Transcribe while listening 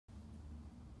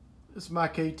This is my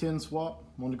K10 swap.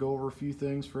 I want to go over a few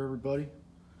things for everybody.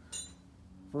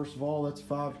 First of all, that's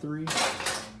 5.3,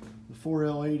 the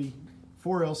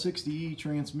 4L60E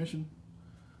transmission.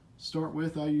 To start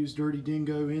with, I use Dirty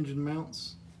Dingo engine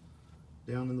mounts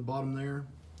down in the bottom there.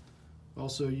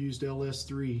 Also used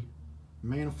LS3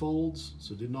 manifolds,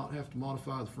 so did not have to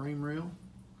modify the frame rail.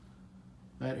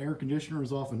 That air conditioner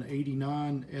is off an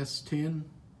 89 S10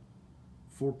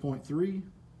 4.3.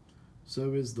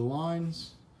 So is the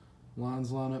lines.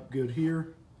 Lines line up good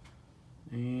here.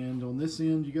 And on this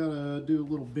end, you gotta do a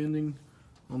little bending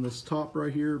on this top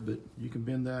right here, but you can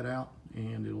bend that out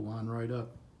and it'll line right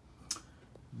up.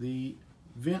 The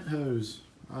vent hose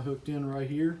I hooked in right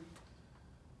here,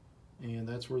 and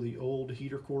that's where the old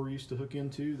heater core used to hook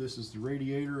into. This is the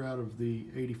radiator out of the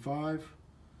 85,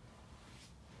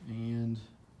 and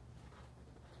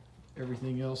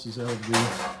everything else is out of the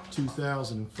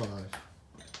 2005.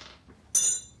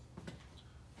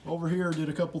 Over here I did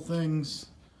a couple things.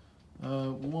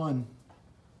 One,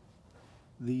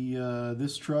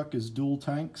 this truck is dual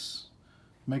tanks.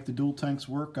 To make the dual tanks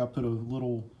work, I put a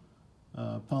little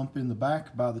pump in the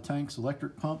back by the tanks,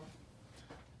 electric pump.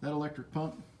 That electric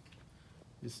pump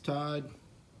is tied,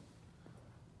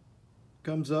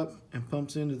 comes up and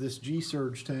pumps into this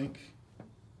G-Surge tank,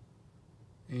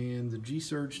 and the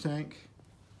G-Surge tank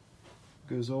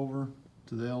goes over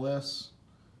to the LS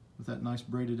with that nice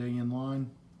braided AN line,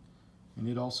 and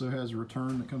it also has a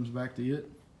return that comes back to it.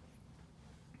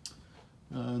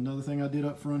 Another thing I did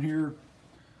up front here,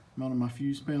 mounted my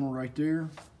fuse panel right there.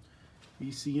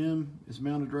 ECM is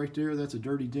mounted right there. That's a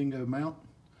Dirty Dingo mount,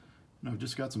 and I've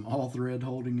just got some all thread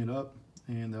holding it up,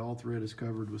 and the all thread is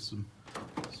covered with some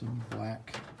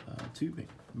black tubing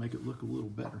to make it look a little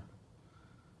better.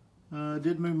 I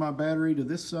did move my battery to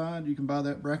this side. You can buy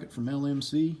that bracket from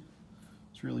LMC.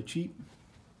 It's really cheap.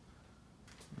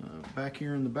 Back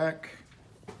here in the back,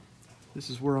 this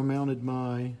is where I mounted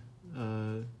my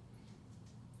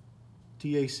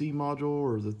TAC module,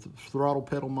 or the throttle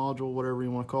pedal module, whatever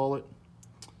you want to call it.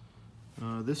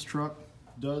 This truck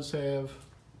does have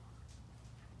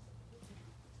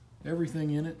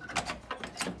everything in it.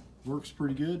 Works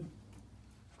pretty good.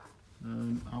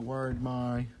 I wired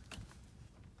my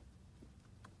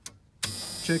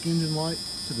check engine light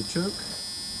to the choke.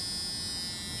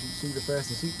 As you can see, the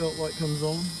fasten seatbelt light comes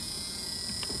on.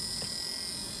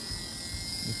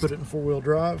 You put it in four-wheel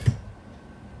drive,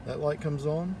 that light comes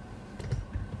on.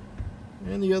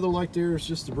 And the other light there is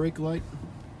just the brake light.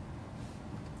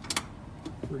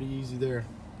 Pretty easy there.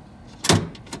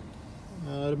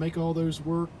 To make all those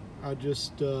work, I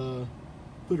just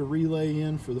put a relay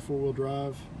in for the four-wheel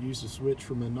drive, used a switch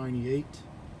from a 98.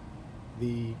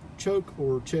 The choke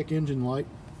or check engine light,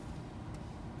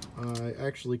 I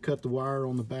actually cut the wire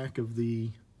on the back of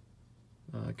the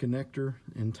connector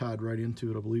and tied right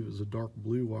into it. I believe it was a dark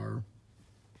blue wire.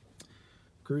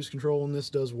 Cruise control on this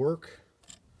does work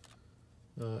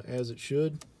as it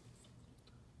should.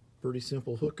 Pretty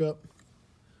simple hookup.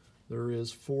 There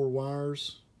is 4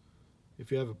 wires.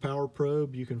 If you have a power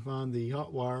probe, you can find the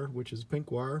hot wire, which is a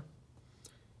pink wire,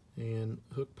 and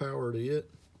hook power to it,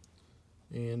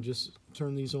 and just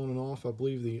turn these on and off. I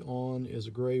believe the on is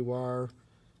a gray wire,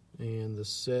 and the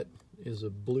set is a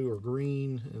blue or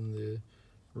green, and the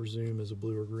resume is a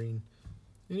blue or green.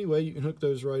 Anyway, you can hook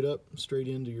those right up straight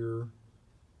into your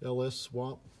LS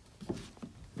swap.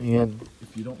 And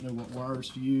if you don't know what wires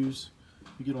to use,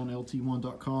 you get on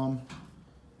lt1.com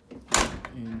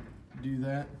and do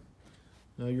that.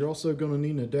 You're also going to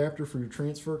need an adapter for your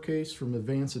transfer case from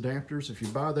Advanced Adapters. If you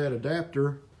buy that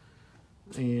adapter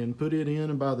and put it in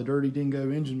and buy the Dirty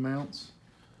Dingo engine mounts,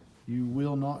 you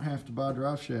will not have to buy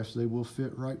drive shafts. They will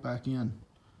fit right back in.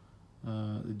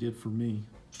 It did for me.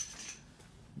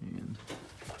 And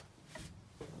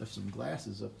left some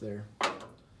glasses up there.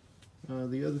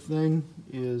 The other thing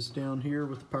is down here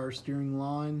with the power steering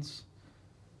lines.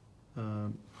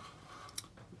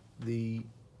 The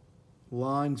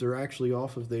lines are actually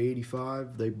off of the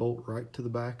 85. They bolt right to the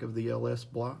back of the LS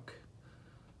block.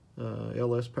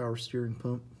 LS power steering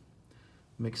pump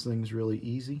makes things really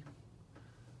easy.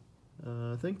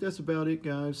 I think that's about it,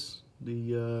 guys.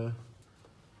 The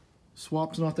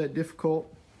swap's not that difficult.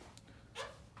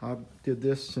 I did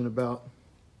this in about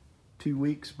 2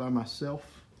 weeks by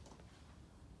myself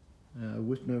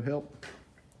with no help,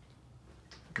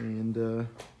 and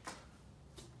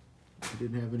I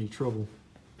didn't have any trouble.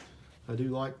 I do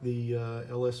like the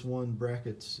LS1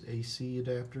 brackets AC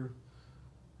adapter.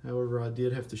 However, I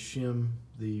did have to shim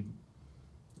the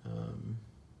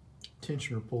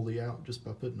tensioner pulley out just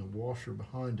by putting a washer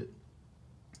behind it.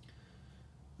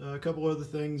 A couple other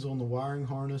things on the wiring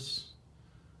harness.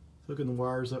 Hooking the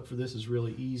wires up for this is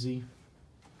really easy.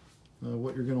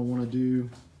 What you're going to want to do,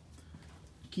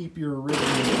 keep your original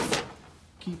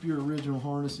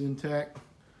harness intact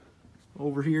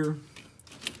over here.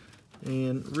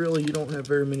 And really, you don't have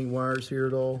very many wires here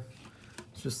at all.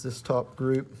 It's just this top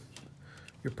group.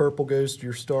 Your purple goes to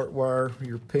your start wire.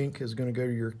 Your pink is going to go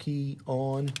to your key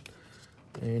on.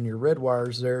 And your red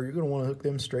wires there, you're going to want to hook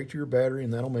them straight to your battery,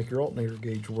 and that'll make your alternator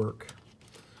gauge work.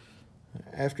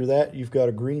 After that, you've got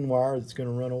a green wire that's going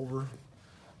to run over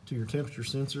to your temperature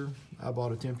sensor. I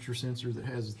bought a temperature sensor that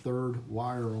has a third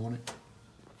wire on it.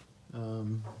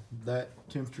 That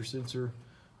temperature sensor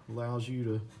allows you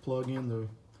to plug in the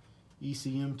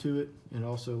ECM to it, and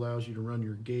also allows you to run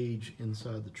your gauge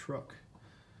inside the truck.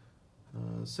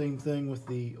 Same thing with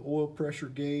the oil pressure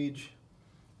gauge.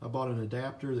 I bought an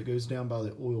adapter that goes down by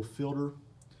the oil filter,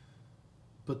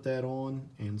 put that on,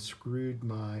 and screwed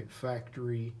my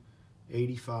factory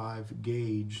 85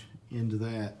 gauge into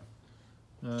that.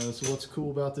 So what's cool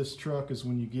about this truck is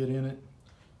when you get in it,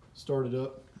 start it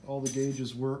up, all the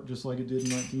gauges work just like it did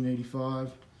in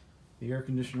 1985. The air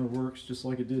conditioner works just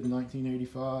like it did in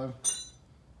 1985.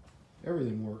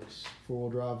 Everything works. Four-wheel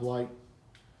drive light.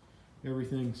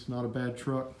 Everything's not a bad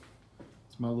truck.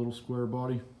 It's my little square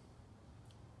body.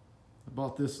 I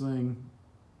bought this thing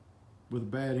with a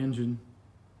bad engine,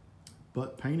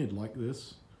 but painted like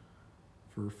this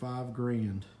for $5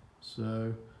 grand.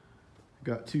 So I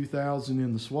got $2,000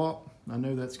 in the swap. I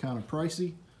know that's kind of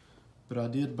pricey, but I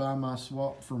did buy my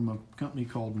swap from a company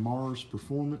called Mars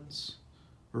Performance,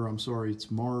 or I'm sorry,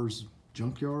 it's Mars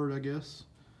Junkyard, I guess,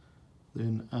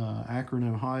 in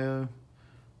Akron, Ohio.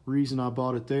 Reason I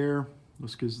bought it there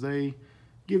was because they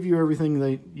give you everything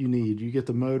you need. You get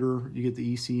the motor, you get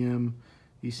the ECM.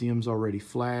 ECM's already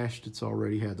flashed. It's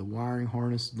already had the wiring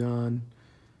harness done.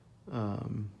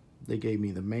 They gave me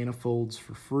the manifolds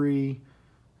for free.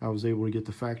 I was able to get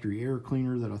the factory air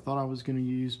cleaner that I thought I was going to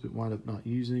use but wound up not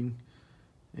using.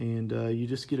 And you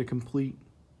just get a complete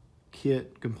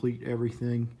kit, complete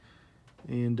everything.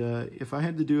 And if I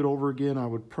had to do it over again, I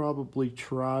would probably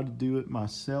try to do it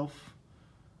myself,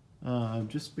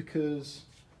 just because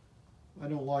I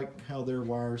don't like how their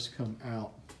wires come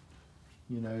out.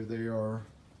 You know, they are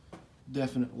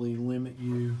definitely limit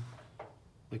you.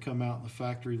 They come out in the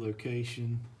factory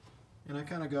location, and I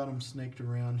kind of got them snaked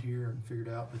around here and figured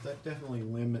out, but that definitely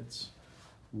limits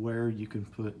where you can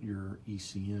put your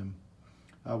ECM.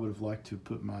 I would have liked to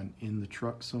put mine in the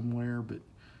truck somewhere, but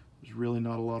there's really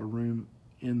not a lot of room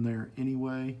in there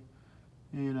anyway,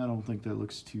 and I don't think that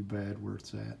looks too bad where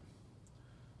it's at.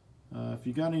 If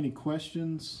you got any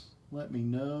questions, let me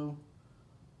know.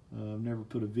 I've never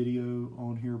put a video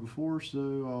on here before,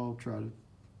 so I'll try to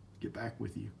get back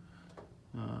with you.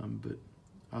 But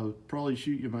I'll probably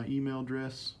shoot you my email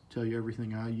address, tell you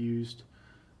everything I used,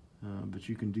 but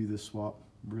you can do this swap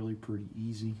really pretty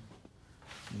easy,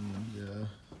 and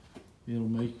it'll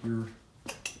make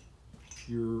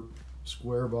your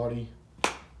square body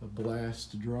a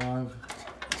blast to drive.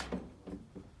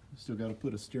 Still got to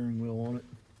put a steering wheel on it,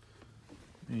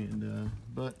 and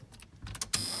but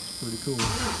it's pretty cool.